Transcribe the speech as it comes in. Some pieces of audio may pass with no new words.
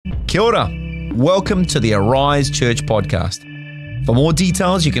Kia ora. Welcome to the Arise Church podcast. For more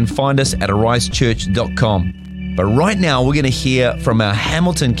details, you can find us at arisechurch.com. But right now, we're going to hear from our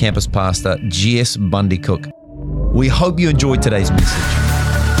Hamilton campus pastor, Jess Bundy-Cooke. We hope you enjoyed today's message.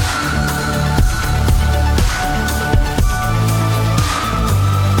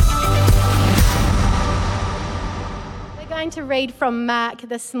 We're going to read from Mark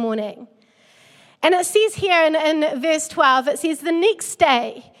this morning. And it says here in verse 12, it says, the next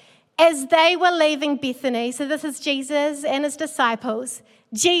day, as they were leaving Bethany, so this is Jesus and his disciples,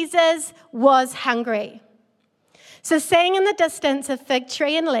 Jesus was hungry. So seeing in the distance a fig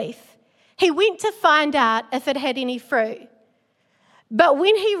tree and leaf, he went to find out if it had any fruit. But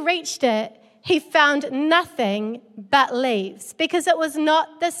when he reached it, he found nothing but leaves, because it was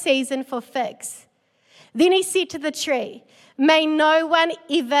not the season for figs. Then he said to the tree, may no one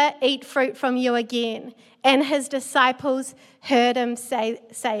ever eat fruit from you again. And his disciples heard him say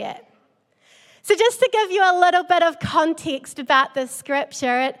it. So just to give you a little bit of context about this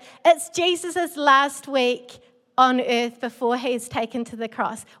scripture, it's Jesus' last week on earth before he's taken to the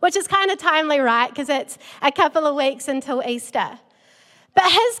cross, which is kind of timely, right? Because it's a couple of weeks until Easter.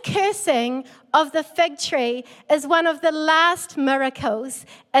 But his cursing of the fig tree is one of the last miracles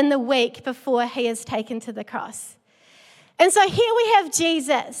in the week before he is taken to the cross. And so here we have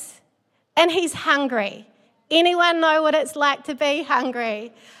Jesus, and he's hungry. Anyone know what it's like to be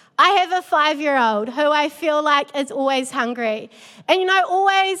hungry? I have a 5-year-old who I feel like is always hungry. And you know,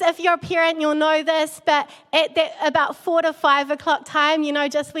 always, if you're a parent, you'll know this, but at that about 4 to 5 o'clock time, you know,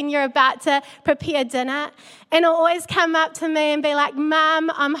 just when you're about to prepare dinner, and he'll always come up to me and be like, Mum,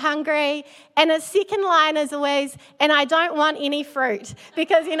 I'm hungry. And his second line is always, and I don't want any fruit.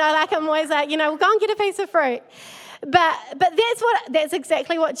 Because, you know, like I'm always like, you know, go and get a piece of fruit. But that's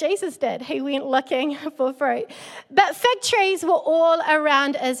exactly what Jesus did. He went looking for fruit. But fig trees were all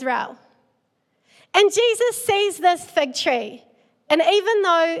around Israel. And Jesus sees this fig tree. And even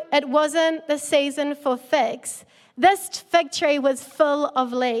though it wasn't the season for figs, this fig tree was full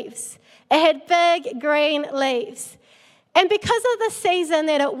of leaves. It had big green leaves. And because of the season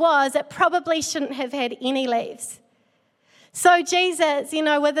that it was, it probably shouldn't have had any leaves. So Jesus, you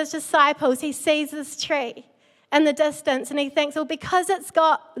know, with his disciples, he sees this tree in the distance, and he thinks, well, because it's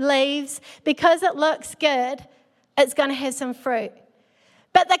got leaves, because it looks good, it's going to have some fruit.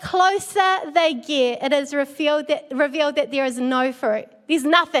 But the closer they get, it is revealed that there is no fruit. There's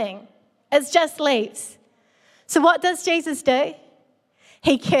nothing. It's just leaves. So what does Jesus do?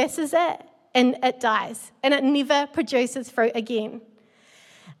 He curses it, and it dies, and it never produces fruit again.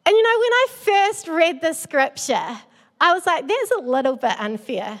 And you know, when I first read this scripture, I was like, that's a little bit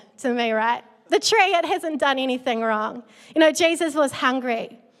unfair to me, right? The tree, it hasn't done anything wrong. You know, Jesus was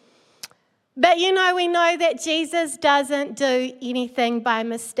hungry. But you know, we know that Jesus doesn't do anything by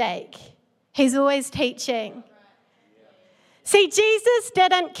mistake. He's always teaching. See, Jesus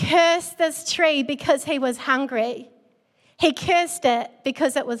didn't curse this tree because he was hungry. He cursed it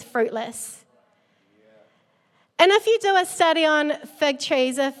because it was fruitless. And if you do a study on fig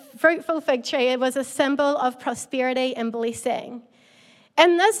trees, a fruitful fig tree, it was a symbol of prosperity and blessing.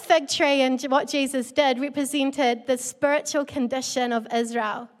 And this fig tree and what Jesus did represented the spiritual condition of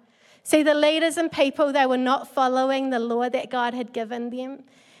Israel. See, the leaders and people, they were not following the law that God had given them.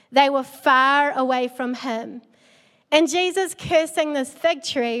 They were far away from him. And Jesus cursing this fig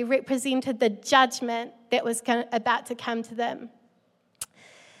tree represented the judgment that was about to come to them.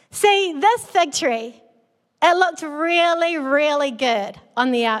 See, this fig tree, it looked really, really good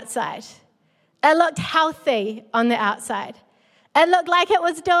on the outside. It looked healthy on the outside. It looked like it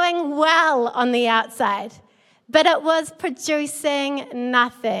was doing well on the outside, but it was producing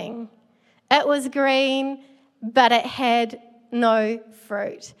nothing. It was green, but it had no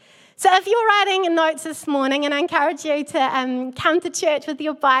fruit. So if you're writing notes this morning, and I encourage you to come to church with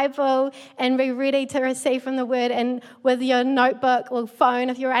your Bible and be ready to receive from the Word, and with your notebook or phone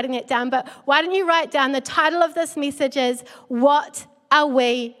if you're writing it down, but why don't you write down the title of this message is, What Are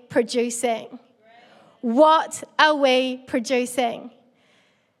We Producing? What are we producing?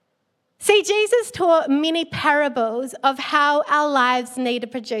 See, Jesus taught many parables of how our lives need to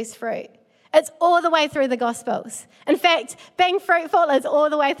produce fruit. It's all the way through the Gospels. In fact, being fruitful is all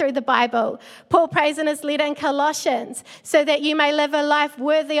the way through the Bible. Paul prays in his letter in Colossians, so that you may live a life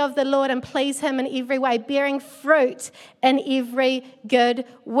worthy of the Lord and please him in every way, bearing fruit in every good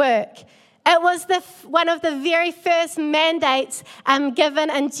work. It was one of the very first mandates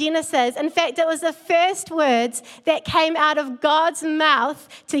given in Genesis. In fact, it was the first words that came out of God's mouth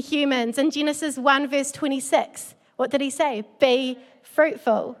to humans. In Genesis 1, verse 26, what did he say? Be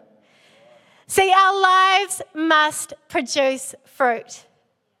fruitful. See, our lives must produce fruit.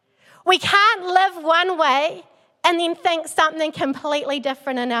 We can't live one way and then think something completely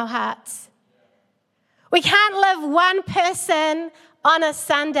different in our hearts. We can't live one person on a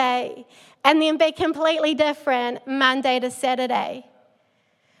Sunday and then be completely different Monday to Saturday.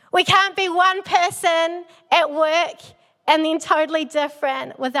 We can't be one person at work and then totally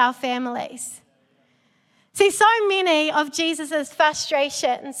different with our families. See, so many of Jesus'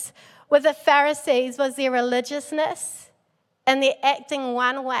 frustrations with the Pharisees was their religiousness and their acting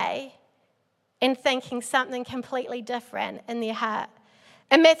one way and thinking something completely different in their heart.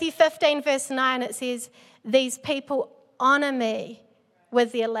 In Matthew 15, verse 9, it says, "These people honor me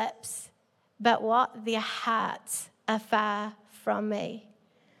with their lips, but what? Their hearts are far from me."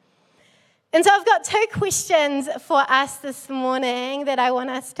 And so I've got two questions for us this morning that I want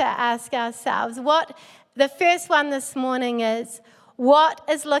us to ask ourselves. The first one this morning is, what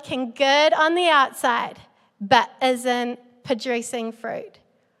is looking good on the outside but isn't producing fruit?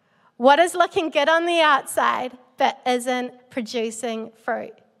 What is looking good on the outside but isn't producing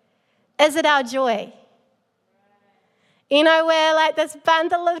fruit? Is it our joy? You know, we're like this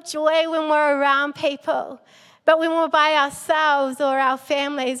bundle of joy when we're around people. But when we're by ourselves or our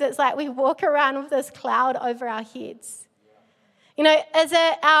families, it's like we walk around with this cloud over our heads. You know, is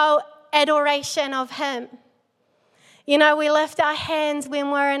it our adoration of Him? You know, we lift our hands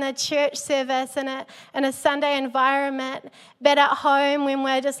when we're in a church service, in a Sunday environment, but at home when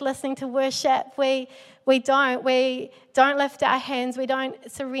we're just listening to worship, we don't lift our hands, we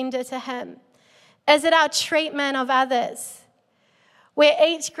don't surrender to Him. Is it our treatment of others? Where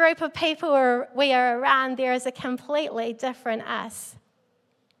each group of people we are around, there is a completely different us.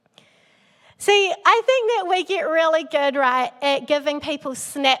 See, I think that we get really good, right, at giving people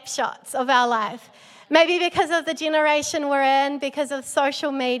snapshots of our life. Maybe because of the generation we're in, because of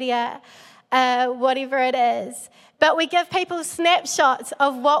social media, whatever it is. But we give people snapshots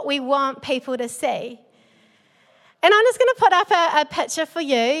of what we want people to see. And I'm just going to put up a picture for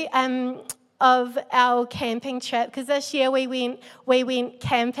you of our camping trip, because this year we went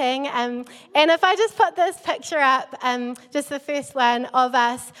camping. And if I just put this picture up, just the first one of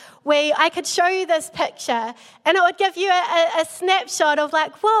us, I could show you this picture, and it would give you a snapshot of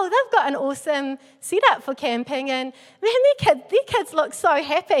like, whoa, they've got an awesome setup for camping, and man, their kids look so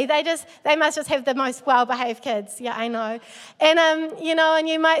happy. They must just have the most well-behaved kids. Yeah, I know. And you know, and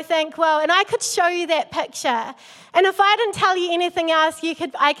you might think, well, and I could show you that picture, and if I didn't tell you anything else,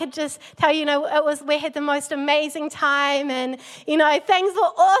 I could just tell you, we had the most amazing time, and you know, things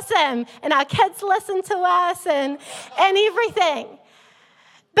were awesome, and our kids listened to us, and everything.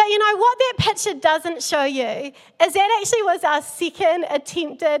 But you know, what that picture doesn't show you is that actually was our second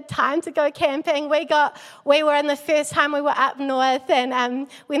attempted time to go camping. We were in the first time we were up north, and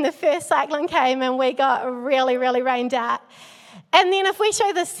when the first cyclone came, and we got really, really rained out. And then if we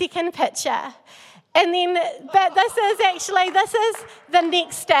show the second picture, but this is the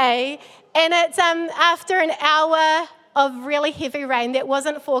next day, and it's after an hour of really heavy rain that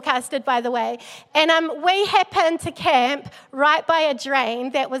wasn't forecasted, by the way. And we happened to camp right by a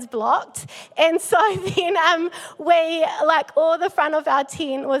drain that was blocked. And so then all the front of our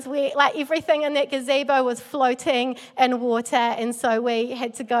tent was wet, like everything in that gazebo was floating in water. And so we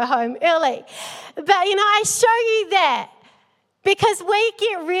had to go home early. But, you know, I show you that because we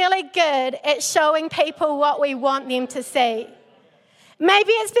get really good at showing people what we want them to see.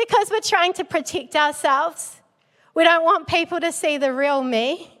 Maybe it's because we're trying to protect ourselves. We don't want people to see the real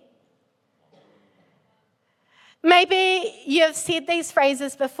me. Maybe you've said these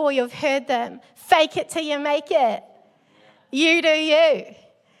phrases before, you've heard them. Fake it till you make it. You do you.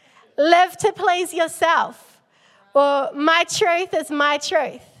 Live to please yourself. Or my truth is my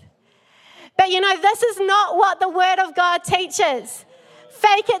truth. But you know, this is not what the Word of God teaches.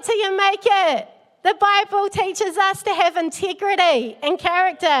 Fake it till you make it. The Bible teaches us to have integrity and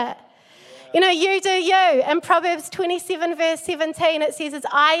character. You know, you do you. In Proverbs 27, verse 17, it says, as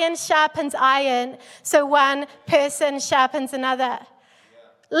iron sharpens iron, so one person sharpens another.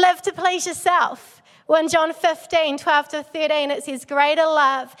 Live to please yourself. Well, in John 15, 12 to 13, it says, greater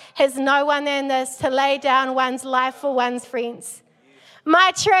love has no one than this, to lay down one's life for one's friends.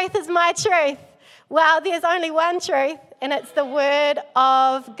 My truth is my truth. Well, there's only one truth, and it's the Word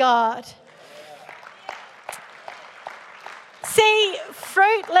of God. See,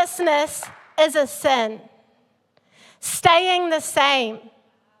 fruitlessness is a sin. Staying the same,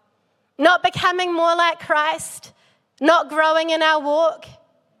 not becoming more like Christ, not growing in our walk,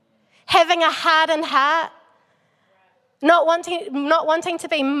 having a hardened heart, not wanting to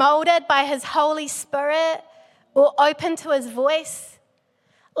be molded by His Holy Spirit or open to His voice,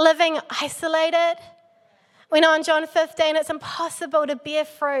 living isolated. We know in John 15, it's impossible to bear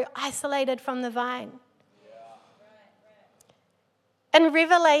fruit isolated from the vine. In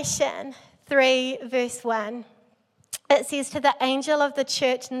Revelation 3, verse 1, it says, to the angel of the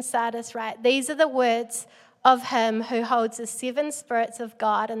church in Sardis write, these are the words of him who holds the 7 spirits of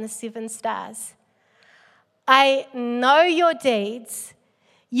God and the 7 stars. I know your deeds.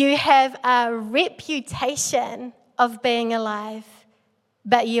 You have a reputation of being alive,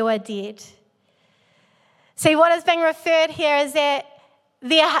 but you are dead. See, what is being referred here is that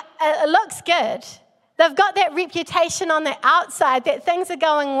it looks good. They've got that reputation on the outside that things are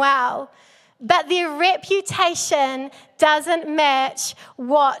going well, but their reputation doesn't match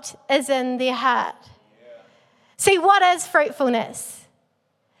what is in their heart. See, what is fruitfulness?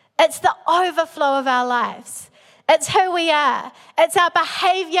 It's the overflow of our lives. It's who we are. It's our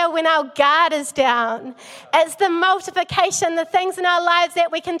behavior when our guard is down. It's the multiplication, the things in our lives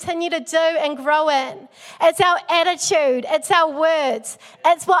that we continue to do and grow in. It's our attitude. It's our words.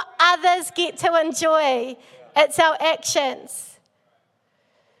 It's what others get to enjoy. It's our actions.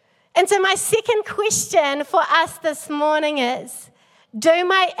 And so my second question for us this morning is, do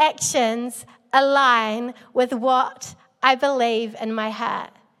my actions align with what I believe in my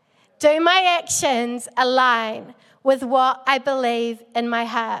heart? Do my actions align with what I believe in my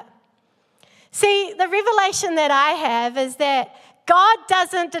heart? See, the revelation that I have is that God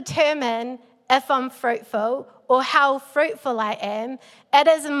doesn't determine if I'm fruitful or how fruitful I am. It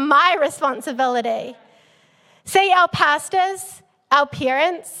is my responsibility. See, our pastors, our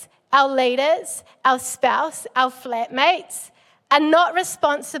parents, our leaders, our spouse, our flatmates are not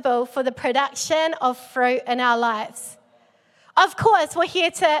responsible for the production of fruit in our lives. Of course, we're here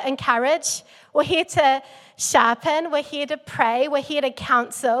to encourage, we're here to sharpen, we're here to pray, we're here to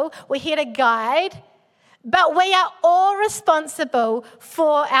counsel, we're here to guide, but we are all responsible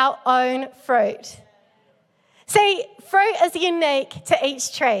for our own fruit. See, fruit is unique to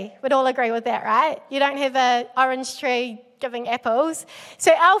each tree. We'd all agree with that, right? You don't have an orange tree giving apples.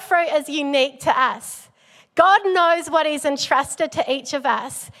 So our fruit is unique to us. God knows what he's entrusted to each of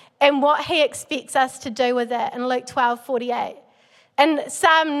us and what he expects us to do with it in Luke 12:48. In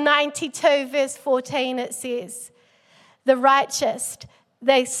Psalm 92, verse 14, it says, the righteous,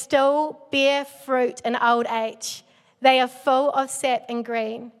 they still bear fruit in old age. They are full of sap and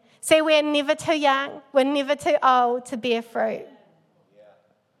green. See, we're never too young, we're never too old to bear fruit.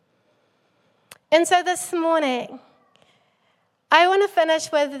 And so this morning, I want to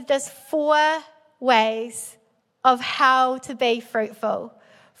finish with just 4 ways of how to be fruitful.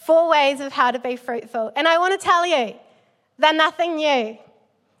 4 ways of how to be fruitful. And I want to tell you, they're nothing new.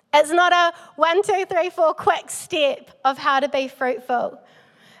 It's not a 1, 2, 3, 4 quick step of how to be fruitful.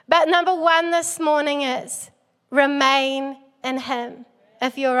 But number 1 this morning is remain in him.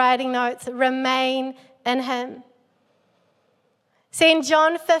 If you're writing notes, remain in him. See, in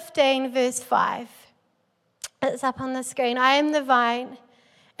John 15, verse 5, it's up on the screen. I am the vine,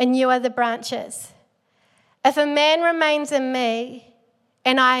 and you are the branches. If a man remains in me,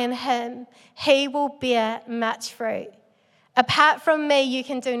 and I in him, he will bear much fruit. Apart from me, you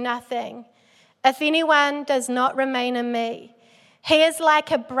can do nothing. If anyone does not remain in me, he is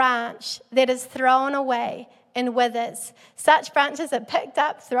like a branch that is thrown away and withers. Such branches are picked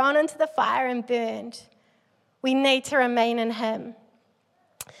up, thrown into the fire, and burned. We need to remain in him.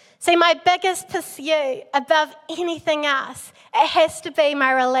 See, my biggest pursuit above anything else, it has to be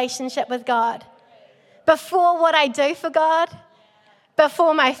my relationship with God. Before what I do for God,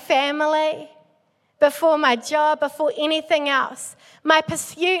 before my family, before my job, before anything else. My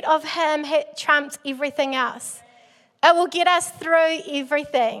pursuit of him trumps everything else. It will get us through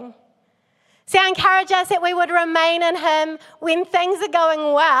everything. See, I encourage us that we would remain in him when things are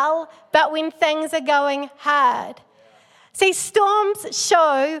going well, but when things are going hard. See, storms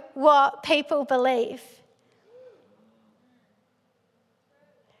show what people believe.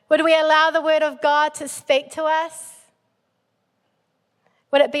 Would we allow the word of God to speak to us?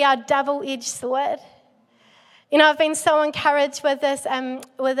 Would it be our double-edged sword? You know, I've been so encouraged with this,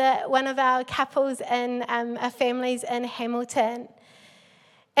 one of our couples in our families in Hamilton.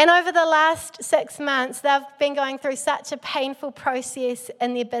 And over the last 6 months, they've been going through such a painful process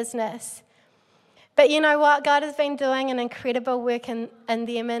in their business. But you know what? God has been doing an incredible work in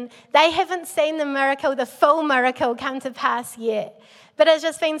them. And they haven't seen the miracle, the full miracle, come to pass yet. But it's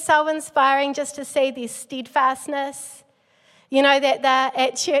just been so inspiring just to see their steadfastness. You know, that they're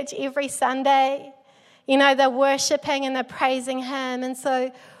at church every Sunday. You know, they're worshiping and they're praising him. And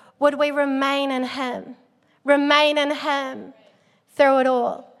so would we remain in him? Remain in him through it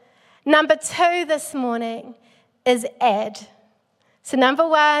all. Number 2 this morning is add. So number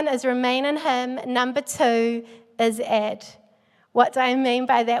 1 is remain in him. Number 2 is add. What do I mean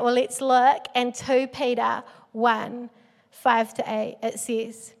by that? Well, let's look. In 2 Peter 1, 5-8, it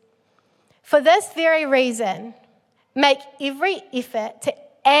says, for this very reason, make every effort to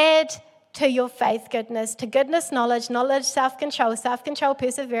add to your faith goodness, to goodness knowledge, knowledge self-control, self-control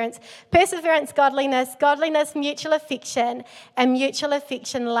perseverance, perseverance godliness, godliness mutual affection, and mutual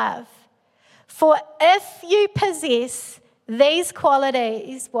affection love. For if you possess these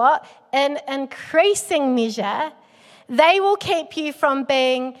qualities, in increasing measure, they will keep you from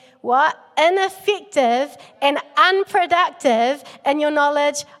being, ineffective and unproductive in your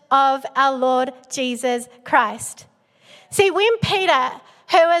knowledge of our Lord Jesus Christ. See, when Peter,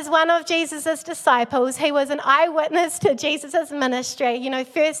 who is one of Jesus' disciples, he was an eyewitness to Jesus' ministry,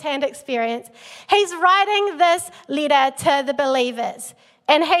 first-hand experience, he's writing this letter to the believers.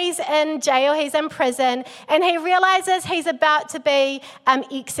 And he's in jail, he's in prison, and he realizes he's about to be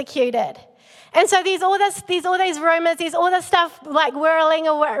executed. And so there's all these rumors, there's all this stuff like whirling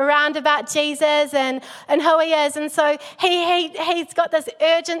around about Jesus and who he is. And so he's got this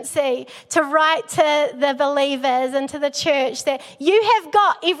urgency to write to the believers and to the church that you have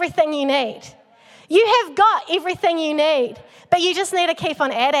got everything you need. You have got everything you need, but you just need to keep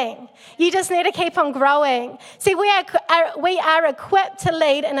on adding. You just need to keep on growing. See, we are equipped to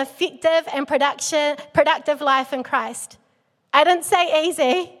lead an effective and productive life in Christ. I didn't say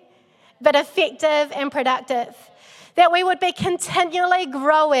easy, but effective and productive. That we would be continually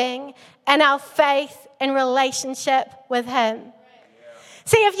growing in our faith and relationship with him.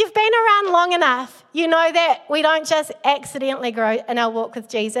 See, if you've been around long enough, you know that we don't just accidentally grow in our walk with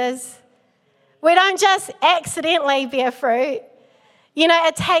Jesus. We don't just accidentally bear fruit.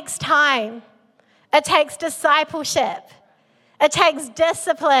 It takes time. It takes discipleship. It takes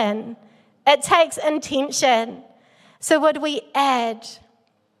discipline. It takes intention. So would we add?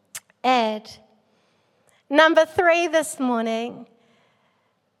 Number 3 this morning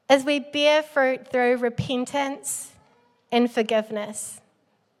is we bear fruit through repentance and forgiveness.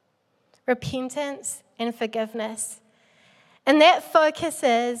 Repentance and forgiveness. And that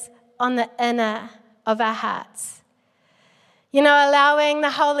focuses on the inner of our hearts. Allowing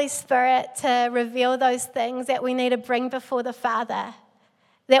the Holy Spirit to reveal those things that we need to bring before the Father,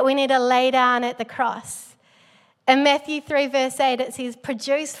 that we need to lay down at the cross. In Matthew 3 verse 8 it says,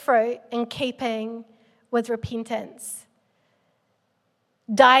 produce fruit in keeping with repentance.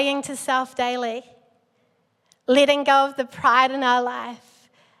 Dying to self daily. Letting go of the pride in our life.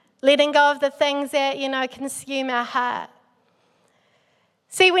 Letting go of the things that, consume our heart.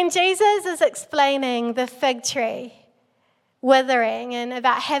 See, when Jesus is explaining the fig tree withering and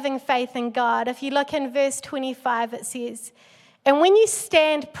about having faith in God, if you look in verse 25, it says, and when you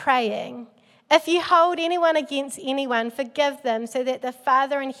stand praying, if you hold anyone against anyone, forgive them so that the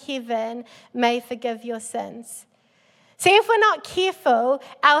Father in heaven may forgive your sins. See, if we're not careful,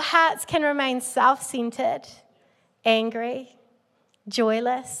 our hearts can remain self-centered, angry,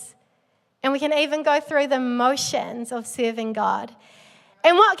 joyless, and we can even go through the motions of serving God.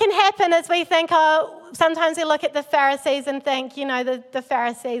 And what can happen is we think, sometimes we look at the Pharisees and think, the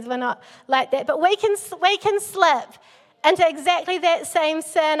Pharisees were not like that. But we can slip into exactly that same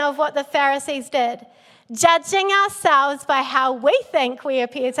sin of what the Pharisees did, judging ourselves by how we think we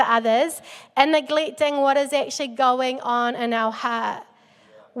appear to others and neglecting what is actually going on in our heart,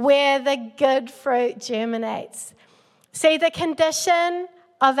 where the good fruit germinates. See, the condition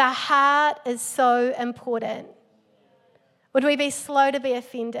of our heart is so important. Would we be slow to be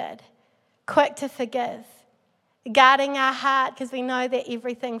offended, quick to forgive, guarding our heart because we know that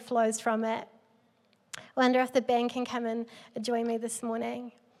everything flows from it? I wonder if the band can come and join me this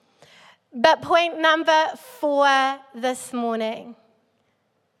morning. But point number 4 this morning.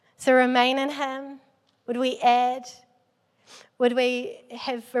 So remain in him. Would we add? Would we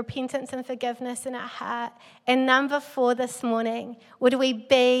have repentance and forgiveness in our heart? And number 4 this morning, would we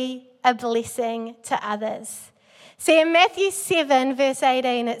be a blessing to others? See, in Matthew 7, verse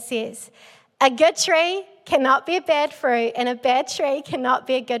 18, it says, a good tree cannot bear bad fruit, and a bad tree cannot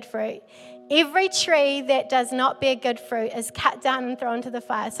bear good fruit. Every tree that does not bear good fruit is cut down and thrown into the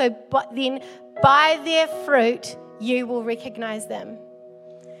fire. So then by their fruit, you will recognize them.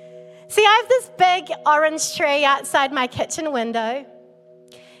 See, I have this big orange tree outside my kitchen window.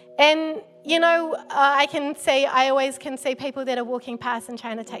 And, I always can see people that are walking past and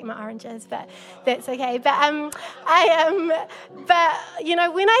trying to take my oranges, but that's okay. But when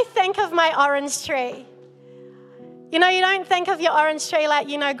I think of my orange tree, you don't think of your orange tree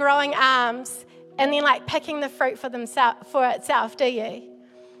like, growing arms and then like picking the fruit for itself, do you?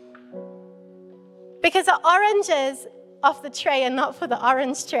 Because the oranges off the tree are not for the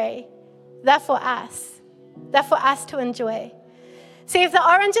orange tree. They're for us. They're for us to enjoy. See, if the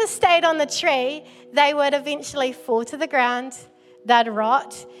oranges stayed on the tree, they would eventually fall to the ground, they'd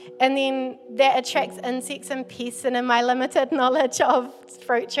rot, and then that attracts insects and pests, and in my limited knowledge of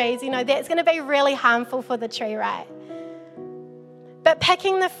fruit trees, that's going to be really harmful for the tree, right? But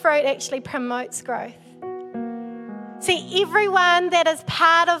picking the fruit actually promotes growth. See, everyone that is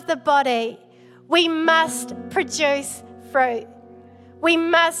part of the body, we must produce fruit. We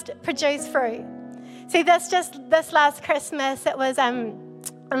must produce fruit. See, this last Christmas, it was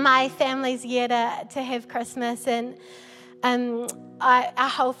my family's year to have Christmas, and our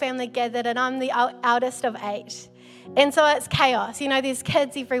whole family gathered, and I'm the eldest of 8. And so it's chaos. There's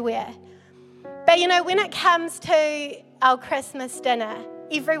kids everywhere. But, when it comes to our Christmas dinner,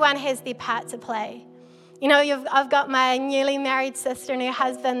 everyone has their part to play. I've got my newly married sister and her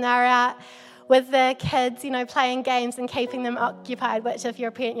husband. They're out with the kids, playing games and keeping them occupied, which if you're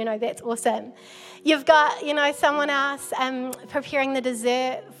a parent, that's awesome. You've got, someone else preparing the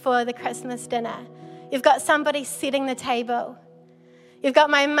dessert for the Christmas dinner. You've got somebody setting the table. You've got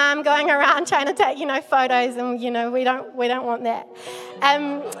my mum going around trying to take, photos, and, we don't want that.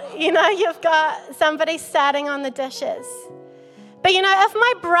 You've got somebody starting on the dishes. But, if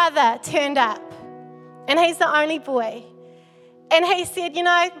my brother turned up, and he's the only boy, and he said,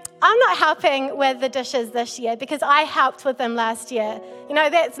 I'm not helping with the dishes this year because I helped with them last year.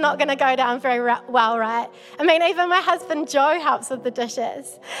 That's not going to go down very well, right? I mean, even my husband Joe helps with the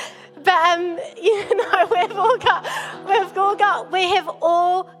dishes. But, we have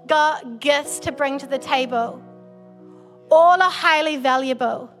all got gifts to bring to the table. All are highly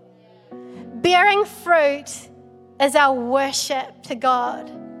valuable. Bearing fruit is our worship to God.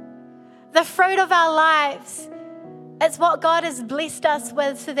 The fruit of our lives, it's what God has blessed us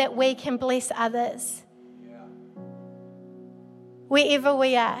with so that we can bless others. Wherever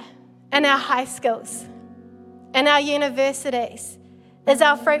we are, in our high schools, in our universities, is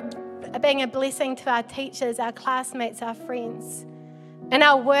our fruit being a blessing to our teachers, our classmates, our friends, in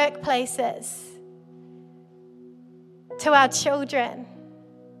our workplaces, to our children,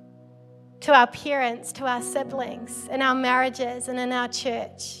 to our parents, to our siblings, in our marriages and in our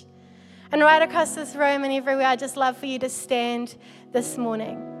church. And right across this room and everywhere, I'd just love for you to stand this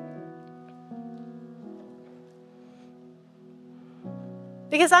morning.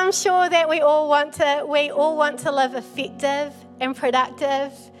 Because I'm sure that we all want to live effective and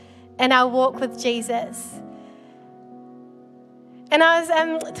productive in our walk with Jesus. And I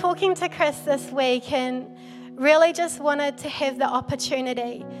was talking to Chris this week and really just wanted to have the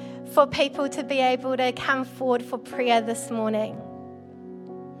opportunity for people to be able to come forward for prayer this morning.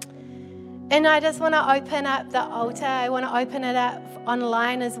 And I just want to open up the altar. I want to open it up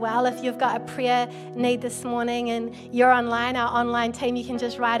online as well. If you've got a prayer need this morning and you're online, our online team, you can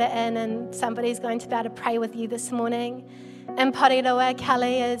just write it in and somebody's going to be able to pray with you this morning. In Porirua,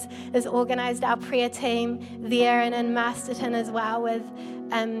 Kelly is organised our prayer team there, and in Masterton as well with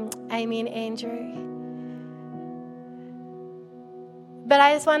Amy and Andrew. But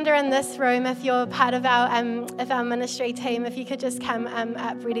I just wonder in this room, if you're part of our ministry team, if you could just come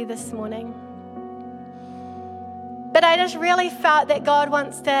up ready this morning. But I just really felt that God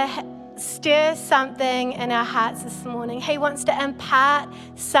wants to stir something in our hearts this morning. He wants to impart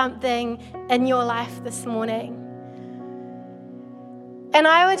something in your life this morning. And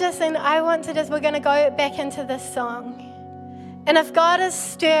we're going to go back into this song. And if God is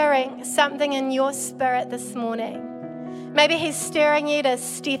stirring something in your spirit this morning, maybe He's stirring you to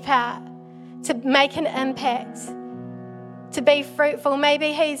step out, to make an impact, to be fruitful.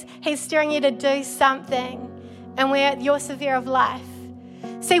 Maybe He's stirring you to do something, and we're at your sphere of life.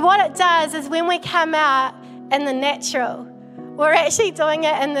 See, what it does is when we come out in the natural, we're actually doing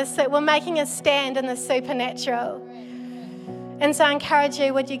it we're making a stand in the supernatural. And so I encourage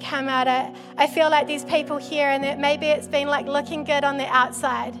you, would you come out? I feel like there's people here, and that maybe it's been like looking good on the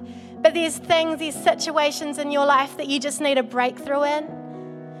outside, but there's situations in your life that you just need a breakthrough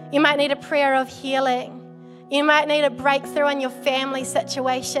in. You might need a prayer of healing. You might need a breakthrough in your family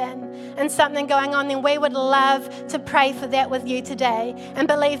situation and something going on. Then we would love to pray for that with you today and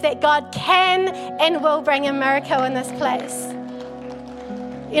believe that God can and will bring a miracle in this place.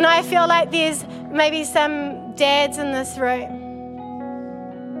 I feel like there's maybe some dads in this room.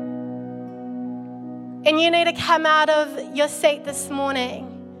 And you need to come out of your seat this morning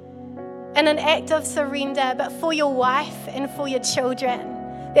in an act of surrender, but for your wife and for your children,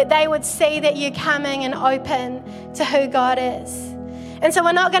 that they would see that you're coming and open to who God is. And so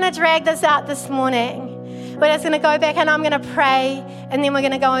we're not going to drag this out this morning. We're just going to go back, and I'm going to pray, and then we're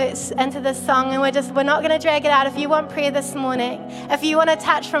going to go into this song, and we're not going to drag it out. If you want prayer this morning, if you want a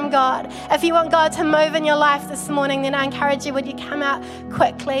touch from God, if you want God to move in your life this morning, then I encourage you, would you come out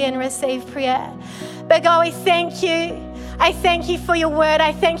quickly and receive prayer? But God, we thank you. I thank you for your word.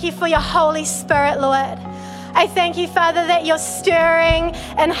 I thank you for your Holy Spirit, Lord. I thank you, Father, that you're stirring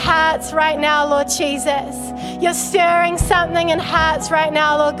in hearts right now, Lord Jesus. You're stirring something in hearts right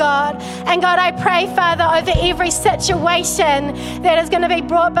now, Lord God. And God, I pray, Father, over every situation that is going to be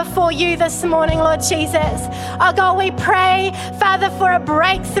brought before you this morning, Lord Jesus. Oh God, we pray, Father, for a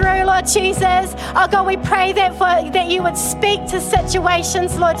breakthrough, Lord Jesus. Oh God, we pray that you would speak to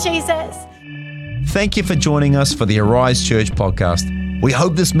situations, Lord Jesus. Thank you for joining us for the Arise Church podcast. We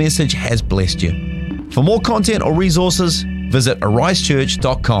hope this message has blessed you. For more content or resources, visit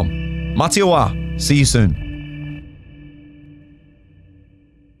arisechurch.com. Mate o. See you soon.